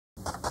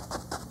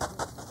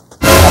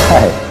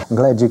I'm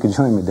glad you could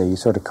join me there. You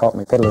sort of caught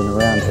me fiddling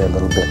around here a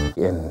little bit,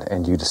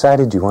 and you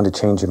decided you wanted to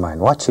change your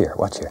mind. Watch here,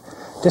 watch here.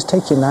 Just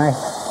take your knife,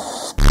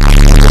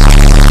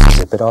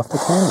 zip it off the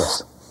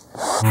canvas.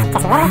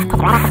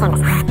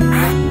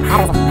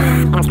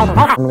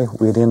 Normally,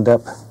 we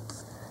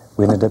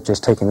ended up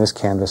just taking this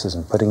canvas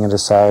and putting it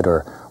aside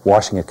or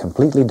washing it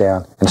completely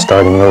down and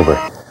starting over.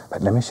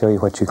 But let me show you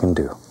what you can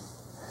do.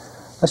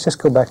 Let's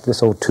just go back to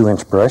this old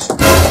 2-inch brush.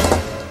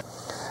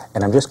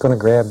 And I'm just going to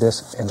grab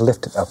this and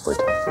lift it upward.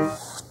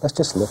 Let's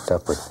just lift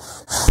upward.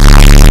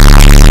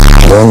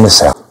 Blend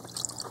this out.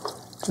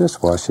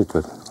 Just wash it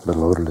with a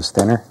little odorless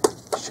thinner.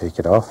 Shake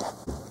it off.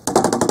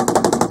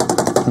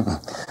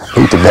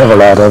 Beat the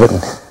devil out of it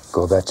and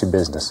go about your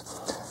business.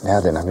 Now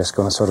then, I'm just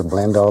going to sort of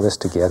blend all this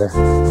together.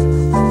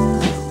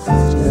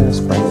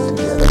 Just bring it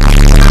together.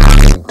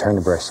 And turn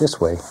the brush this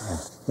way, and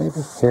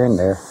maybe here and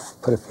there,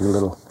 put a few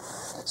little,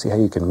 see how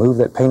you can move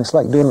that paint? It's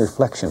like doing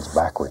reflections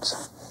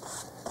backwards.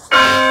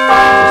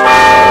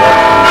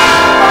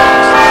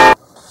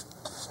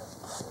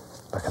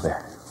 Look at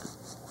there.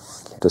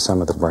 To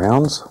some of the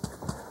browns,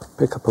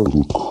 pick up a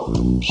little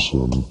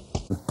crimson.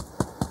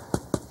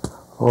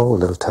 Oh, a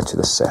little touch of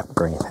the sap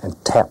green, and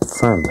tap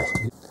firmly.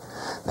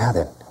 Now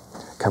then,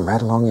 come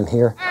right along in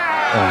here,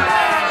 and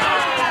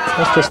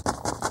let's just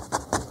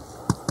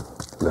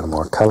a little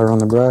more color on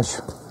the brush.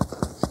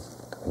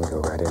 We go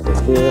right into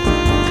here.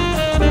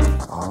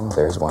 Oh,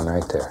 there's one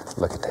right there.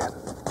 Look at that.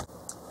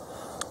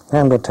 Now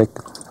I'm going to take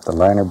the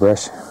liner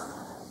brush,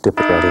 dip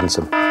it right in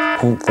some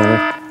paint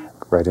thinner,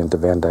 right into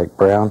Van Dyke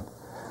Brown.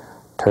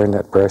 Turn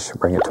that brush,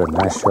 bring it to a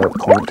nice sharp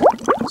point.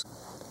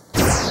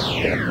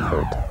 Doesn't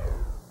hurt.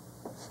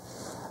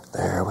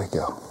 There we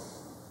go.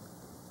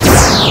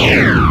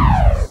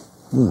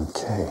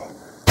 Okay.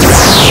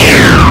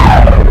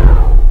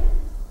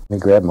 Let me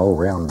grab my old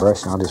round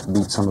brush and I'll just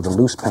beat some of the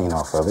loose paint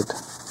off of it.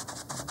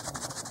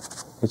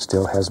 It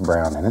still has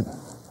brown in it.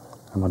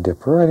 I'm going to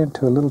dip right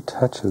into a little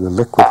touch of the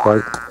liquid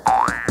white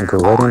and go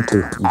right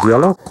into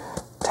yellow.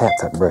 Tap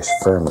that brush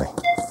firmly.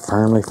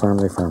 Firmly,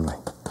 firmly, firmly.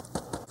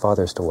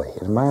 Farthest away.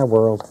 In my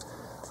world,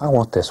 I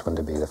want this one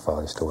to be the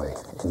farthest away.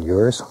 In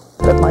yours,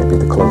 that might be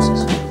the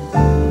closest.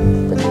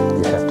 But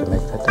you have to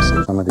make that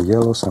decision. Some of the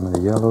yellows, a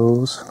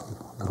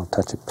little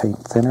touch of paint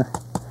thinner,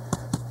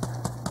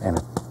 and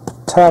a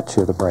touch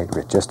of the bright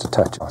red, just a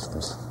touch.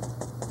 Awesomes.